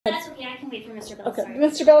for Mr. Bellisario. Okay,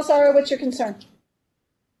 Mr. Bellisario, what's your concern?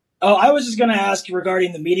 Oh, I was just going to ask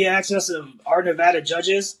regarding the media access of our Nevada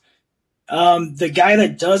judges. The guy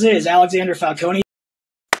that does it is Alexander Falcone.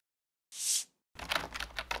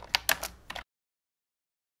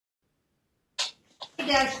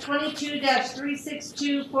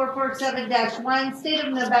 -22-362-447-1 State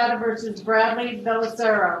of Nevada versus Bradley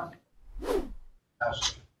Bellisario.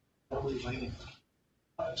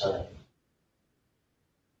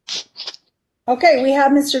 Okay, we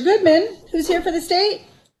have Mr. Goodman, who's here for the state.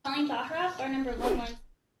 Colleen Baharav, bar number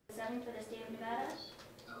 1117 for the state of Nevada.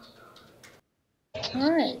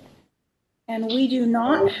 All right. And we do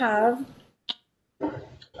not have.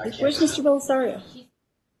 Where's Mr. Bellisario?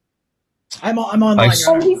 I'm online.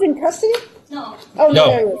 Oh, he's in custody? No. Oh, no, No.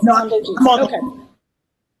 there he is. No, I'm on. Okay.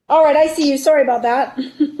 All right, I see you. Sorry about that.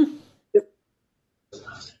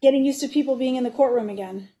 Getting used to people being in the courtroom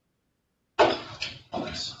again. All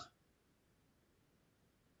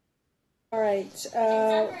right. It's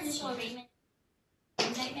under initial arraignment.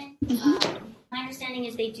 Indictment. My understanding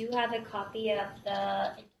is they do have a copy of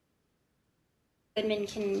the. Goodman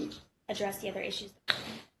can address the other issues.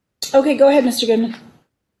 Okay, go ahead, Mr. Goodman.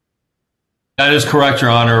 That is correct, Your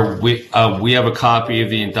Honor. We have a copy of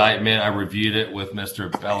the indictment. I reviewed it with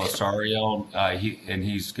Mr. Bellisario.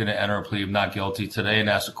 He's going to enter a plea of not guilty today and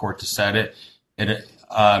ask the court to set it. In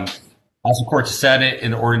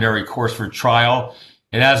ordinary course for trial.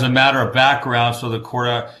 And as a matter of background, so the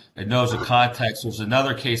court knows the context, there's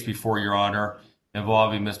another case before Your Honor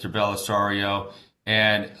involving Mr. Bellisario.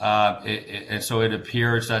 And so it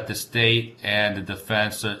appears that the state and the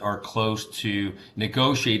defense are close to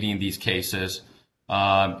negotiating these cases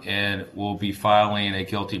and will be filing a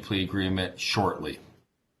guilty plea agreement shortly.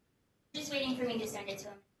 Just waiting for me to send it to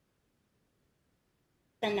him.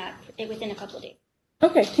 Send that within a couple of days.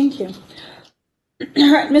 Okay, thank you.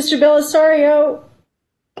 All right, Mr. Bellisario,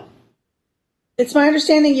 it's my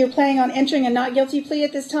understanding you're planning on entering a not guilty plea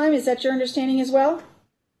at this time. Is that your understanding as well?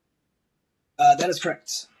 That is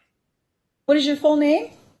correct. What is your full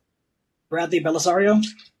name? Bradley Bellisario.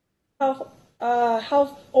 How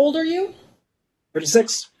old are you?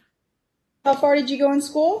 36. How far did you go in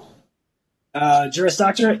school? Juris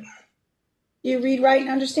Doctorate. Do you read, write,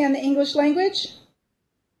 and understand the English language?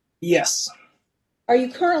 Yes. Are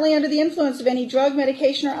you currently under the influence of any drug,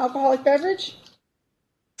 medication, or alcoholic beverage?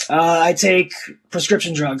 I take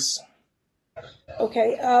prescription drugs.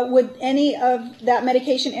 Okay. Would any of that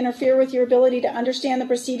medication interfere with your ability to understand the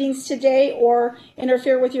proceedings today or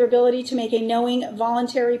interfere with your ability to make a knowing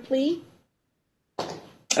voluntary plea?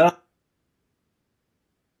 Do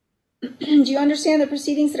you understand the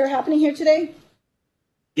proceedings that are happening here today?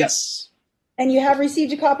 Yes. And you have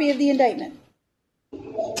received a copy of the indictment?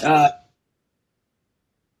 Do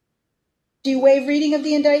you waive reading of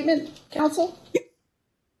the indictment, counsel?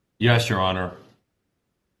 Yes, Your Honor.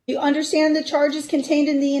 Do you understand the charges contained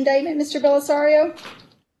in the indictment, Mr. Bellisario?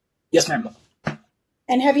 Yes, ma'am.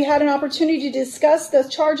 And have you had an opportunity to discuss the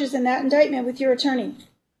charges in that indictment with your attorney?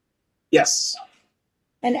 Yes.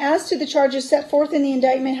 And as to the charges set forth in the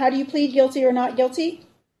indictment, how do you plead guilty or not guilty?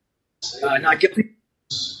 Not guilty.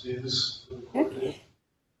 Okay.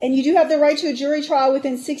 And you do have the right to a jury trial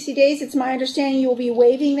within 60 days. It's my understanding you will be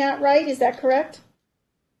waiving that right. Is that correct?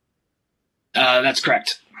 That's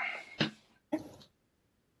correct.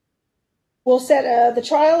 We'll set the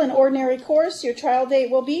trial in ordinary course. Your trial date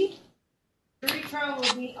will be? Jury trial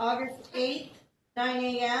will be August 8th, 9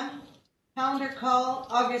 a.m. Calendar call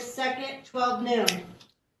August 2nd, 12 noon.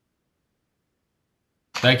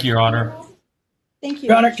 Thank you, Your Honor. Thank you.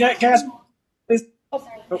 Your Honor, can I ask, please? Oh,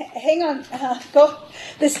 hang on. Go.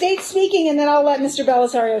 The state's speaking, and then I'll let Mr.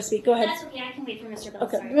 Bellisario speak. Go ahead. That's okay. I can wait for Mr. Bellisario.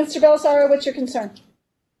 Okay. Mr. Bellisario, what's your concern?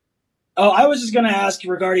 Oh, I was just going to ask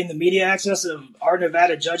regarding the media access of our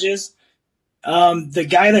Nevada judges. The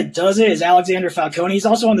guy that does it is Alexander Falcone. He's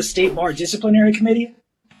also on the State Bar Disciplinary Committee.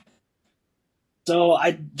 So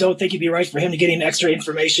I don't think it'd be right for him to get any extra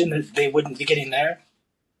information that they wouldn't be getting there.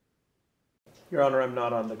 Your Honor, I'm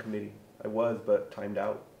not on the committee. I was, but timed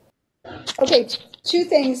out. Okay, two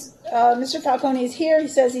things. Mr. Falcone is here. He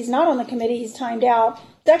says he's not on the committee. He's timed out.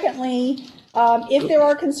 Secondly, if there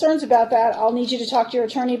are concerns about that, I'll need you to talk to your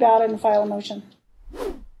attorney about it and file a motion.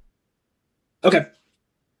 Okay.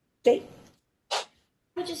 State. I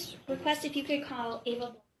would just request if you could call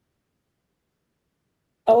Ava.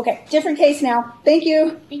 Oh, okay. Different case now. Thank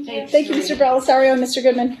you. Thank you. Thank you, Mr. Bellisario and Mr.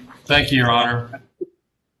 Goodman. Thank you, Your Honor.